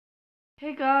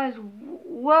Hey guys,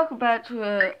 welcome back to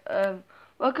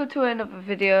another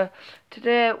video.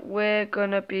 Today we're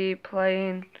gonna be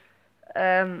playing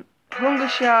Hunger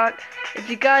Shark. If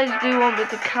you guys do want me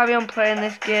to carry on playing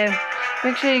this game,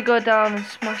 make sure you go down and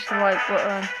smash the like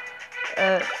button.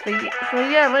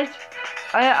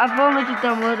 I've only just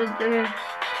downloaded this.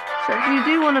 So if you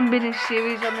do want a mini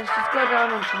series on this, just go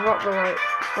down and drop the like,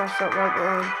 smash that like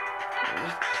button. And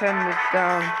just turn this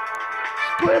down.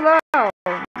 Just put it loud.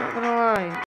 Not gonna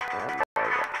lie.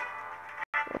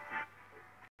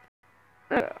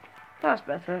 That's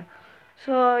better.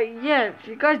 So yeah, if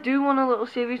you guys do want a little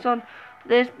series on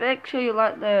this, make sure you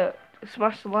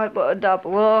smash the like button down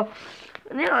below.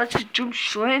 And yeah, let's just jump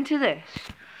straight into this,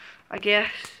 I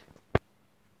guess.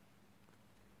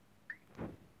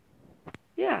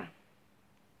 Yeah.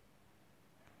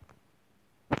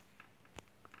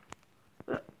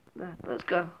 Let's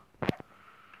go.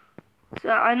 So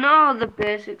I know the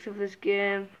basics of this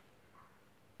game.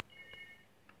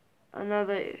 I know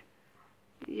that.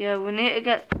 Yeah, we need to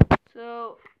get.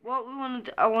 So what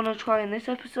I want to try in this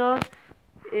episode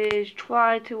is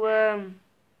try to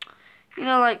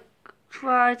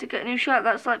try to get a new shark.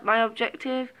 That's like my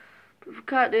objective. But if we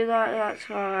can't do that, that's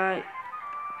alright.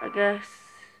 I guess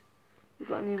we've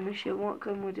got a new mission. What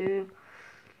can we do?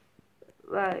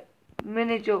 Right,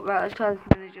 mini jump. Right, let's try this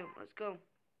mini jump. Let's go.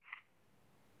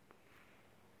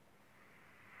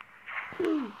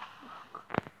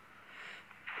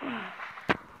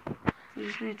 We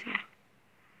just need to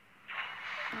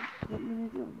get mini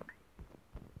jump.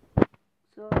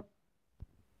 So,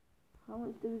 how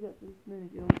much do we get for this mini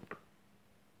jump?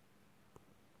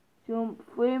 Jump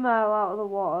 3 miles out of the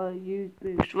water, use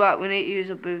boost. Right, we need to use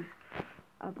a boost.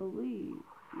 I believe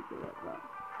you get like that.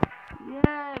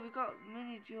 Yeah, we got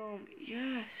mini jump.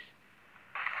 Yes.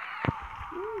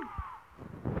 Woo.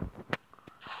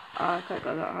 Oh, I can't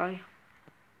go that high.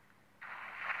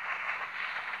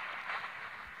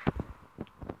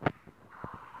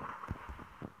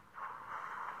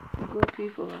 Good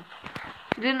people.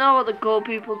 You didn't know what the gold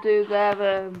people do.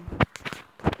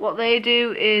 What they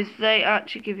do is they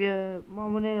actually give you more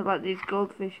money. Like these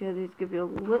goldfish here, these give you a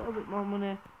little bit more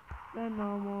money than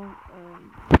normal.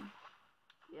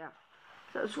 Yeah,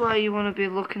 so that's why you want to be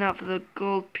looking out for the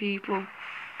gold people.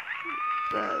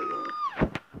 There we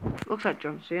go. Looks like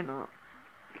John Cena.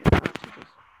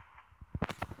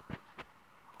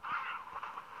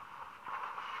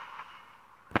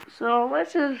 So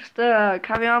let's just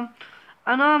carry on.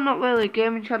 I know I'm not really a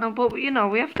gaming channel, but you know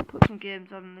we have to put some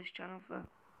games on this channel for.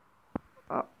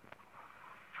 Oh,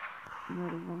 I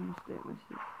made a wrong mistake.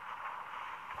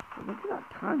 But look at that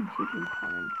time, shipping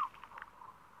time.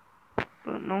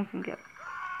 But no one can get.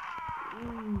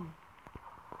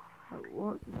 Right,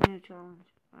 what's the new challenge?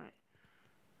 Right.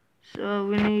 So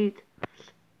we need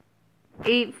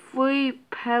eat 3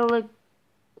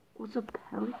 What's a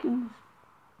pelicans?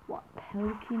 What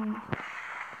pelicans?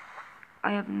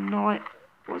 I have no idea.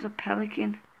 What's a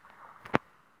pelican?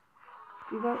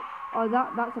 You got? Oh,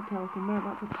 that's a pelican. No,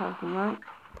 that's a pelican, right?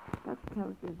 That's a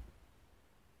pelican.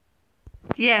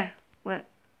 Yeah. Wait.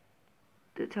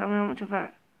 Tell me how much of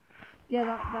that. Yeah,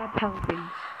 they're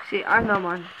pelicans. See, I know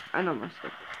mine. I know my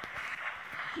stuff.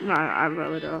 No, I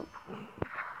really don't.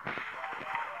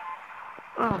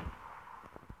 Oh.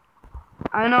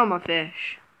 I know my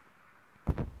fish.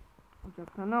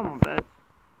 I know my birds.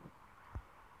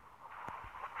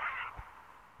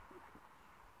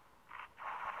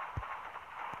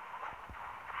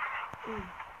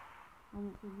 How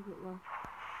much have you got left?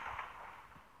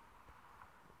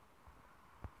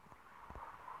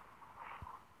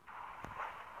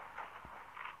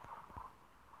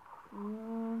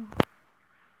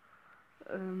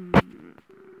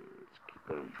 Let's keep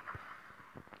going.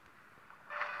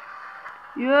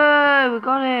 Yeah, we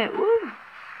got it. Woo.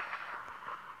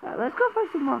 Right, let's go find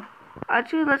some more.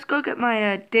 Actually, let's go get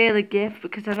my daily gift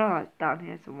because I know it's down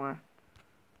here somewhere.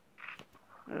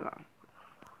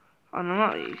 Oh no,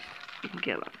 not these. You can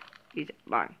get them. These,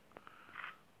 bang.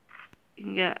 You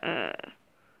can get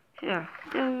yeah,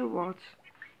 daily rewards.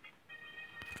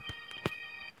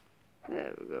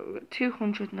 There we go. We got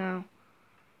 200 now.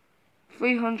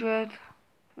 300. Is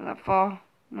that 4?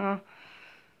 No.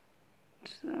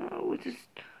 So we just.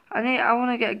 I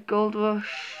want to get a gold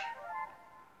rush.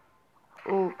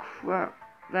 Oh crap!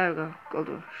 There we go. Gold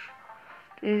rush.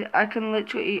 I can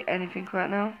literally eat anything right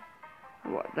now.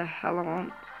 What the hell I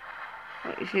want?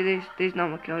 Like, you see these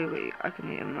normal kill you, but I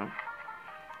can eat them now.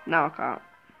 No, I can't.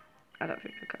 I don't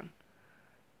think I can.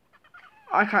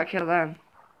 I can't kill them.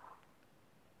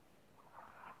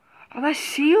 Oh, they're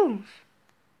seals.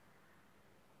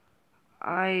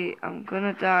 I am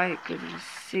gonna die because of a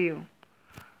seal.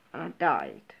 and I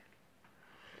died.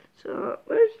 So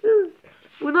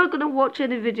we're not gonna watch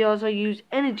any videos or use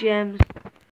any gems.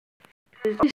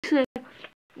 Obviously,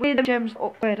 we need gems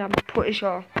upgrade, I'm pretty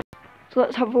sure. So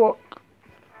let's have a look.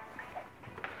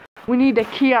 We need a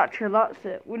key actually, that's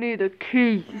it. We need a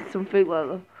key, something like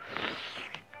that.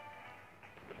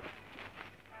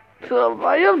 So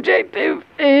my objective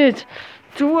is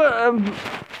to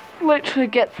literally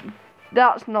get,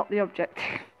 that's not the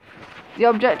objective. The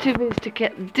objective is to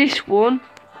get this one.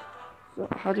 So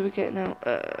how do we get it now?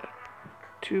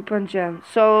 2 gems.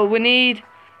 So we need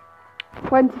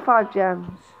 25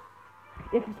 gems.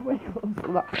 If it's way close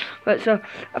to that. Right, so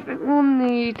I think we'll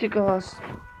need to go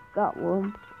that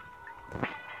one.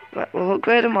 Right, we'll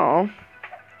upgrade them all.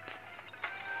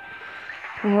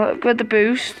 We'll upgrade the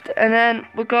boost, and then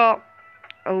we got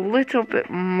a little bit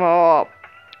more.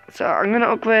 So I'm gonna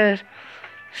upgrade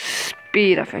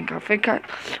speed. I think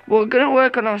we're gonna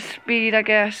work on our speed, I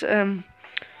guess.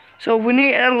 So we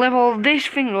need to level this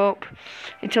thing up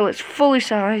until it's fully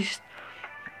sized.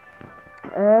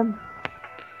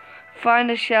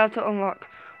 Find a shell to unlock.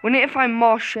 We need to find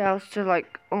more shells to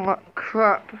like unlock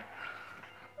crap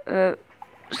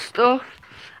stuff,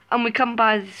 and we can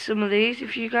buy some of these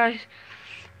if you guys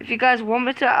want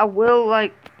me to. I will.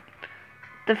 Like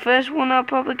the first one I'll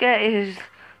probably get is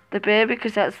the baby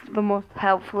because that's the most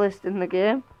helpfulest in the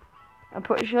game. I'm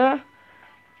pretty sure.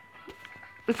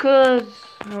 Because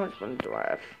how much money do I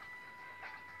have?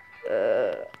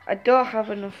 I don't have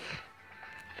enough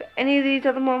for any of these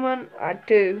at the moment. I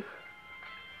do,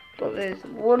 but there's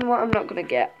one what I'm not gonna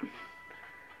get.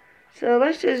 So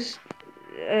let's just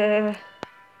it's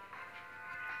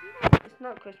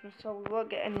not Christmas, so we won't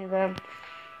get any of them.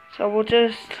 So we'll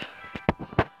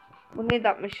need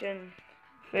that mission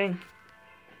thing.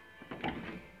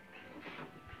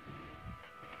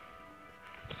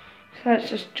 So let's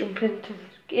just jump into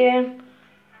this game.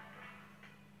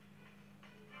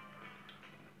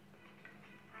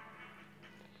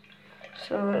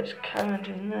 So let's carry on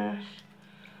doing this.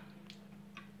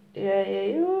 Yeah,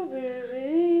 you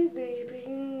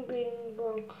bing, bing,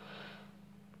 bong.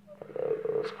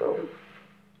 Let's go.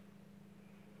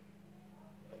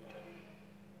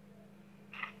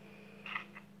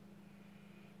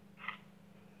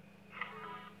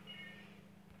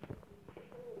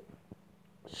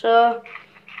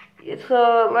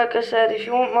 So like I said, if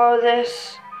you want more of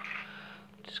this,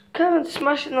 just kind of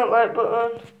smashing that like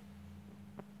button.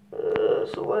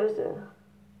 So what is it?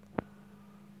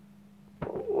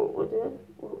 What we're doing?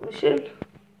 What mission?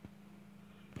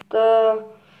 The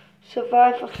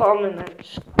survive for 4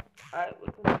 minutes. Alright,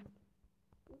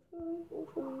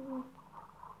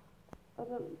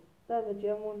 they're the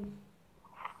gem ones.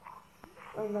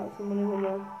 And that's the money one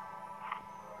there.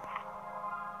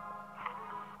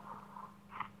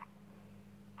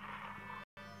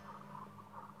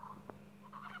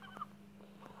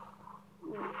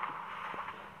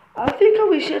 I think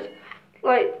we should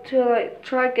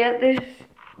try get this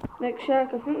next shark.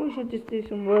 I think we should just do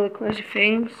some really crazy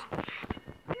things.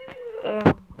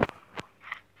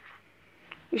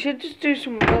 We should just do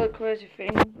some really crazy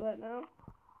things right now.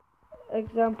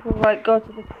 Example, like go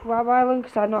to the crab island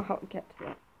because I know how to get to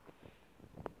it.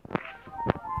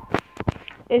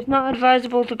 It's not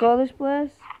advisable to go this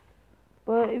place,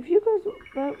 but if you guys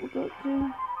like, we've got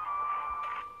to.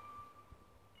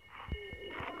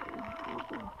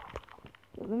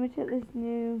 So let me take this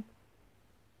new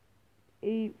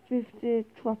E50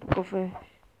 tropical fish.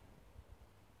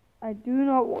 I do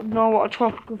not know what a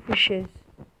tropical fish is.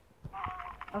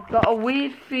 I've got a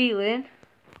weird feeling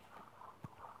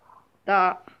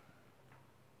that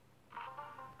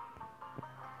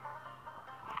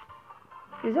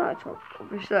is that a tropical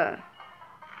fish there?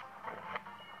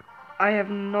 I have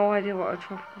no idea what a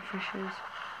tropical fish is.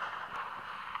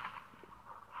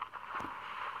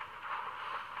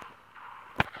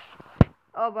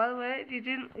 Oh, by the way,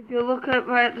 if you look at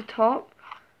right at the top,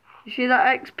 you see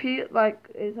that XP, like,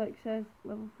 it like says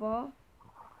level 4?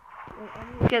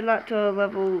 I'm gonna get that to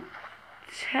level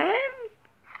 10?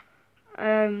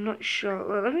 I'm not sure.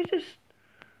 Well, let me just,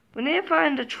 we need to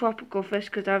find a tropical fish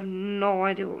because I have no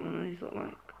idea what one of these look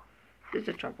like. This is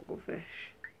a tropical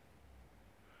fish.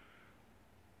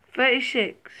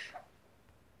 36.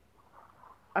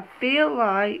 I feel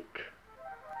like,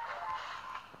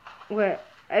 wait,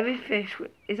 every fish,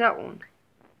 is that one?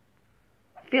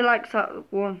 I feel like it's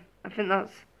that one. I think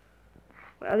that's,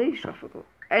 wait, are these tropical?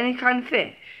 Any kind of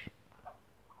fish?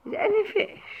 Is it any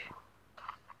fish?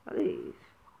 Are these?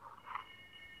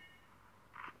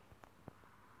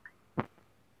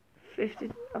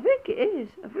 50, I think it is.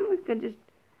 I think we can just,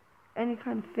 any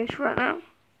kind of fish right now.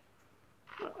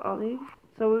 What are these?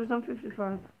 So it was on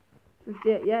 55.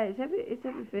 58, yeah, it's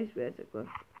every fish basically.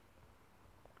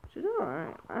 So it's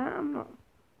alright. I'm not.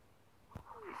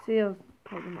 Seals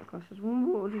probably not cautious.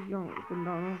 One water just young, it's been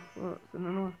down off floats, and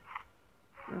another.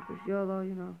 No, for sure though,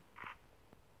 you know.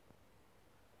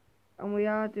 And we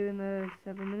are doing the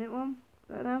 7-minute one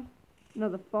right now. No,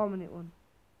 the 4-minute one.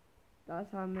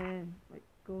 That's our main, like,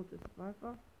 goal to survive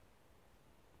for.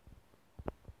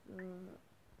 So,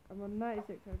 I'm on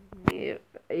 96, I just need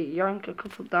to yank a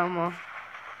couple down more.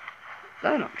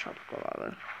 They're not tropical, are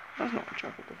they? That's not a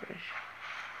tropical fish.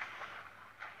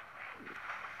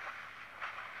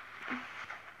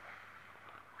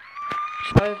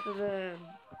 Sorry for the...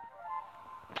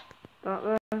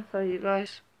 that there, sorry you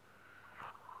guys.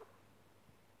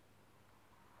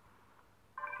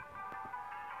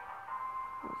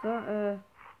 What's that?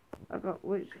 I got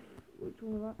which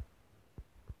one was that?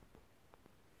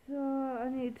 So I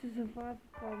need to survive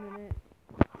for 4 minutes.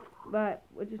 Right,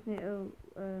 we just need to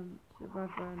survive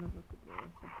for another couple of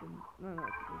seconds. No, not a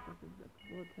couple of seconds, a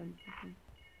couple of 10 seconds.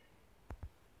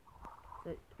 So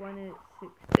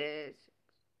 26 days.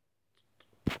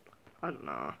 I don't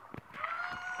know.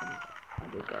 I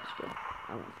do got stuff. I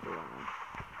want to do that now.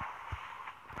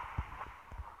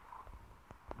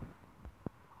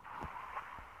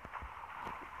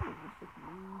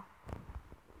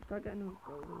 Start getting enough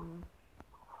gold anymore.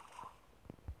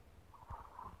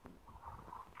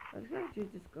 Let's actually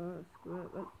just go screw it.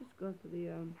 Let's just go to the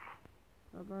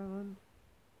Sub Island.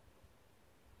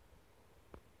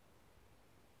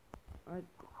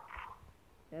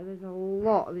 Yeah, there's a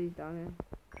lot of these down here.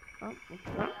 Oh, what's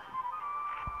that?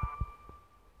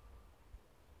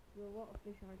 There's a lot of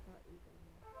fish I can't eat down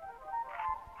here.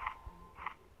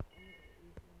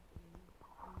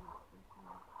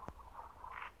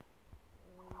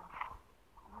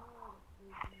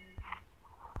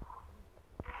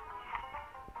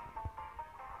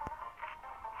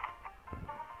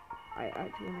 I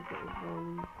actually want to get this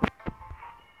rolling.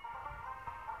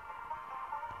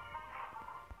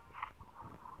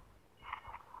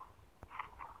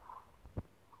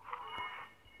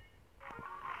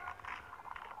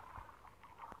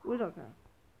 We don't care.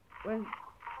 When?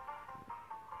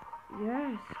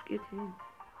 Yes, get in. No,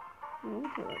 we'll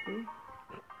take that too.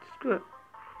 Screw it.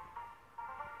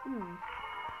 No.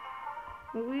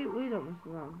 But we don't mess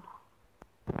around.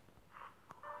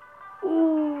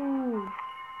 Ooh!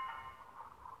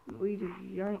 We just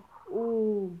yank.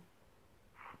 Ooh!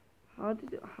 How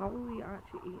are we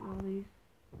actually eating all these?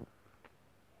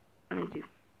 I need to.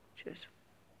 Cheers.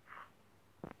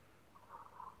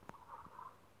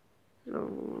 So,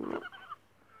 for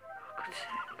God's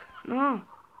sake. No!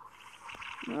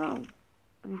 No!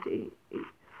 I need to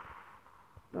eat.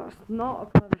 That's not a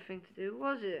clever thing to do,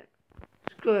 was it?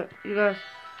 Screw it, you guys.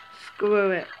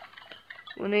 Screw it.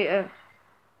 We need to...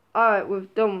 Alright,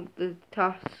 we've done the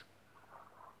task.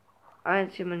 I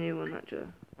ain't seen my new one, actually.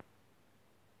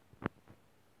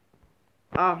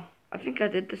 Oh, I think I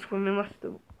did the swimming last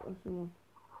one.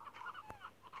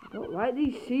 I don't like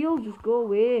these seals, just go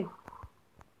away.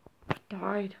 I've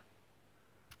died.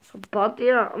 So bad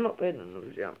they are. I'm not playing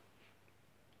another yet.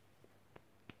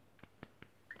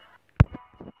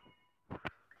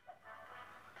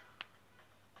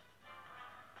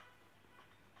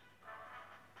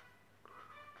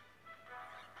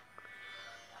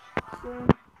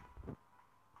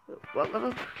 What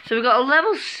level? So we got a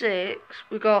level 6.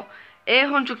 We got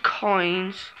 800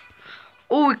 coins.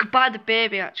 Oh, we could buy the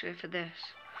baby actually for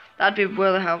this. That'd be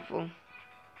really helpful.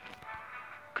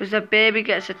 Because the baby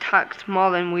gets attacked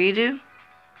more than we do.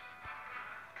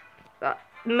 That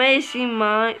may seem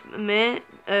weird,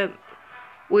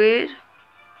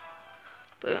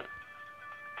 but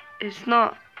it's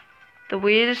not the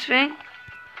weirdest thing.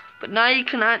 But now you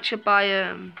can actually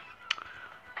buy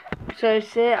so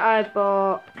say I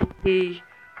bought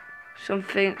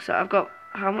something, so I've got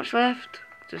how much left?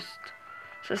 So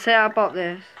say I bought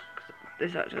this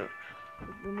actually.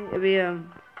 We need to be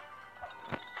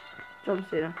John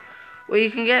Cena. Well, you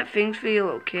can get things for your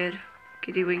little kid,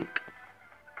 kiddie wink.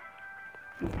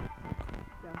 Yeah.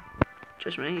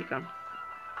 Just me, you can.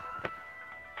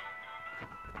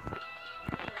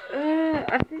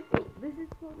 I think this is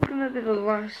probably gonna be the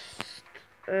last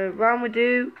round we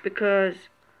do, because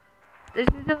this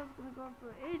is gonna go on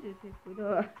for ages if we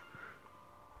don't.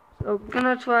 So we're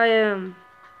gonna try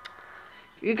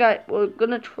we're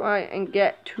gonna try and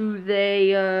get to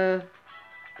the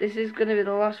this is gonna be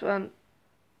the last one.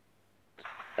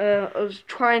 I was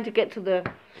trying to get to the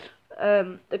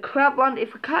crabland.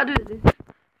 If we can't do it this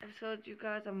episode, you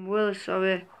guys, I'm really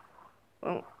sorry.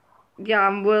 Well, yeah,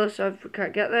 I'm really sorry if we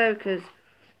can't get there, because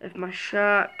if my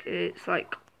shark, it's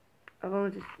like I've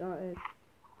only just started.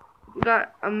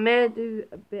 I may do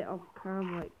a bit off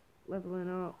cam, like leveling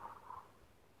up.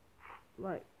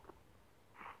 Like,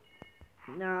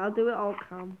 nah, I'll do it all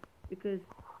cam because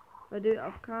if I do it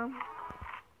off cam,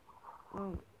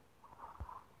 well,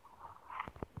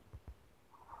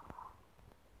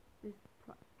 this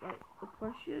like the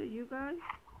pressure you guys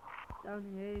down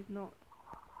here is not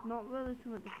really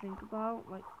something to think about.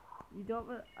 Like, you don't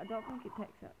really, I don't think it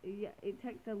takes it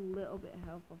takes a little bit of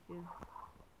health off you.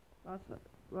 That's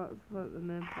like the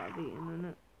main part of eating, isn't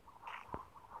it?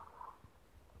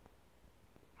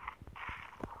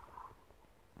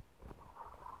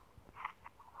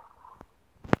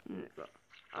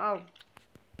 Oh.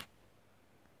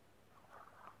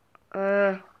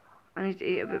 I need to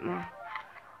eat a bit more.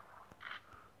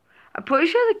 I'm pretty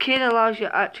sure the kid allows you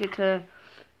actually to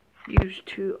use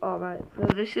two. Alright, so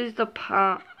this is the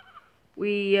part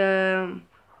we, no,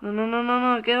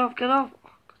 get off.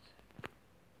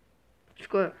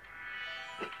 Screw it.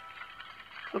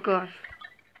 Oh gosh.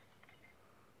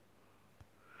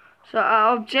 So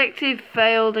our objective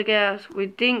failed, I guess. We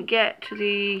didn't get to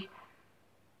the...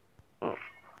 Oh,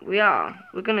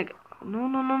 we're gonna go...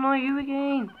 No, you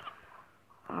again.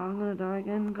 Oh, I'm gonna die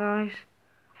again, guys.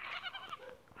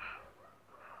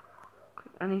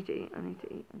 I need to eat.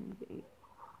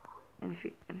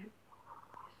 Anything.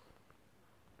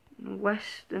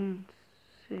 Western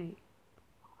Sea.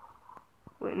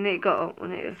 Wait, Nick got up.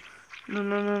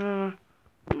 No!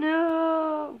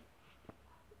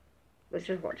 Let's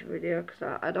just watch a video because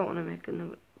I don't want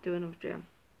to do another jam.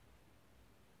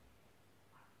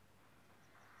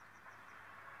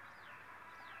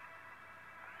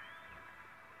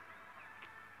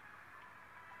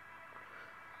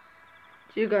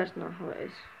 Do you guys know how it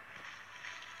is?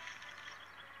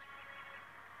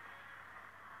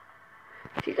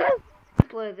 If you guys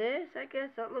play this, I guess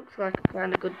that looks like a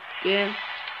kind of good game.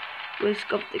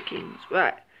 Risk of the Kings.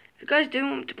 Right. If you guys do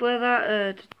want to play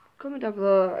that, comment down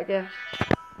below, I guess.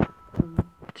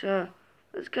 So,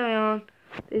 let's carry on.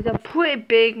 These are pretty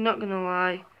big, not gonna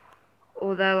lie.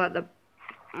 Or they're like the...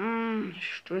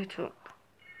 straight up.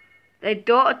 They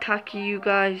don't attack you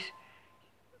guys.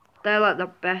 They're like the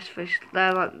best fish.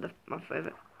 They're like my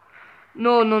favourite.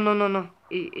 No.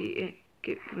 Eat.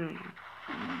 Give me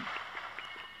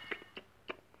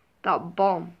that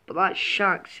bomb. But that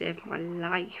shark saved my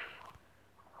life.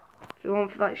 If you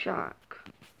want for that shark.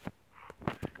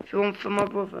 If you want for my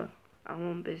brother, I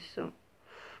won't be so.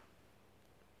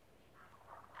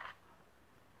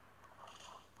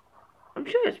 I'm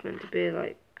sure it's meant to be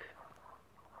like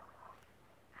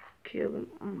kill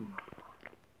them.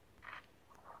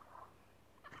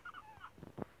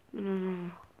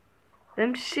 No.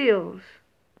 Them seals.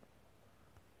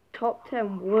 Top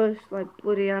 10 worst like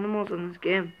bloody animals in this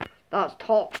game. That's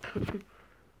top.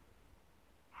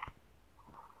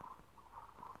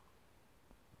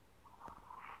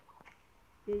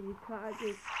 Yeah, you can't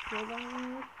just kill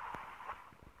them.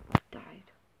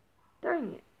 Died.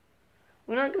 Dang it.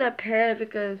 We're not gonna pay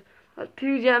because that's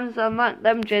 2 gems and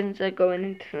them gems are going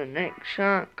into the next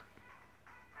shark.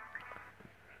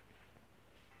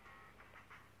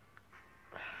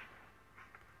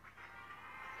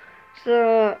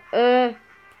 So,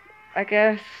 I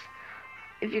guess,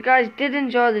 if you guys did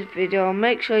enjoy this video,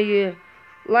 make sure you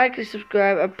like and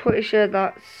subscribe. I'm pretty sure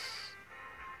that's,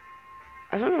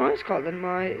 I don't know what it's called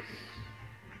anymore.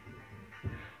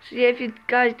 So yeah, if you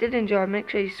guys did enjoy, make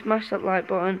sure you smash that like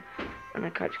button, and I'll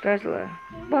catch you guys later.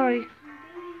 Bye.